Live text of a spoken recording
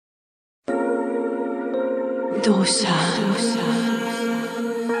Dosa.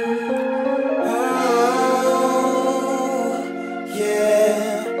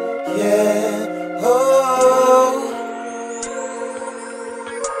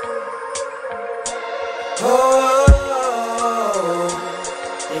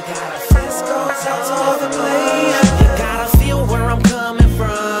 You gotta feel where I'm coming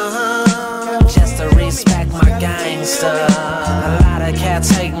from, just to respect my gangster. A lot of cats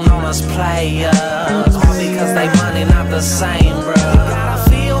hating on us players, all because they money not the same, bro. You gotta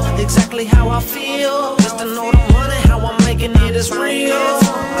feel exactly how I feel, just to know the money, how I'm making it is real.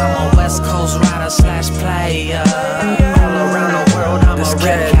 I'm a West Coast rider slash player, all around the world I'm a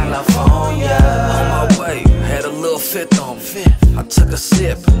rep California. On my way, had a little fit on me. I took a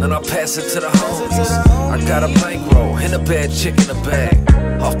sip, then I passed it to the homies. I got a bankroll and a bad chick in the bag.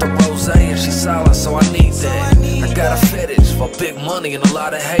 Off the rosé and she solid, so I need that. I got a fetish for big money and a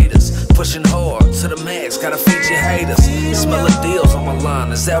lot of haters. Pushing hard to the max, gotta feed your haters. Smell the deals on my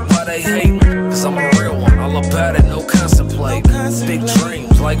line, is that why they hating? Cause I'm a real one, all about it, no contemplating. Big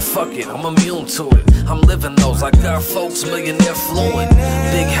dreams, like fuck it, I'm immune to it. I'm living those, I got folks millionaire fluent.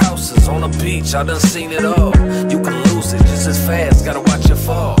 Big houses on the beach, I done seen it all. You can lose it just as fast, gotta watch it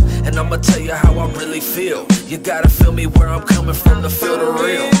fall. And I'ma tell you how I really feel. You gotta feel me where I'm coming from to feel the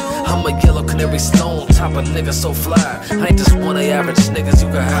real. I'm a yellow canary stone, type of nigga so fly. I ain't just one of the average niggas, you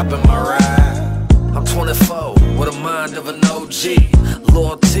can hop in my ride. I'm 24, with a mind of an OG.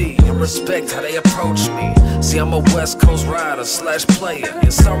 Loyalty and respect how they approach me. See, I'm a West Coast rider slash player.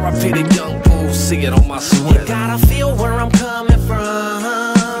 It's R.I.P. the young bulls, see it on my sweater. You gotta feel where I'm coming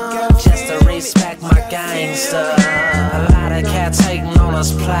from, just to respect my gangster. A lot of cats hating on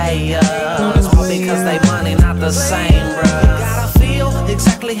us players, all because they money not the same, bro. You gotta feel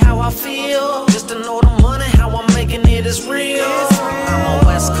exactly how I feel, just to know the money, how I'm making it is real. I'm a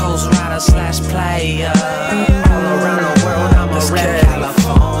West Coast rider slash player, all around the world I'm a rep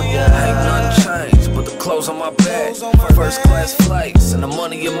California. Ain't nothing changed but the clothes on my back, first class flights and the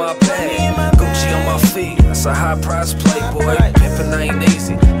money in my bag. Gucci on my feet, that's a high price Playboy. Pimpin' ain't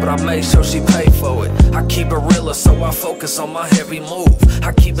easy, but I make sure she pay for it. I keep it realer, so I focus on my heavy move.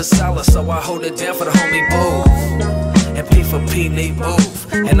 I keep it solid, so I hold it down for the homie boo. And P for P need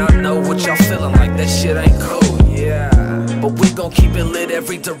move, and I know what y'all feeling like, that shit ain't cool, yeah. But we gon' keep it lit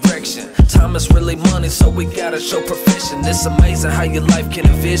every direction. Time is really money, so we gotta show profession. It's amazing how your life can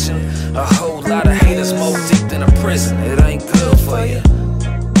envision a whole lot of haters more deep than a prison. It ain't good for you,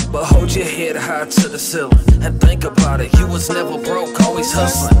 but hold your head high to the ceiling and think about it. You was never broke, always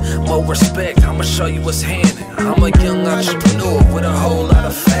hustling. More respect, I'ma show you what's handy. I'm a young entrepreneur with a whole lot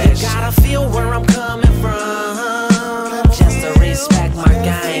of fashion. You gotta feel where I'm coming from, just to respect my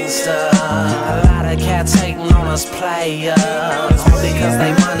gangster. A lot of cats hating on us players, all because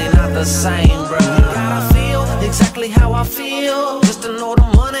they money not the same, bro. You gotta feel exactly how I feel, just to know the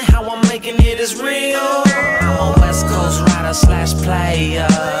money, how I'm making it is real. I'm a West Coast rider slash player,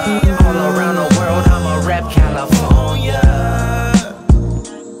 all around the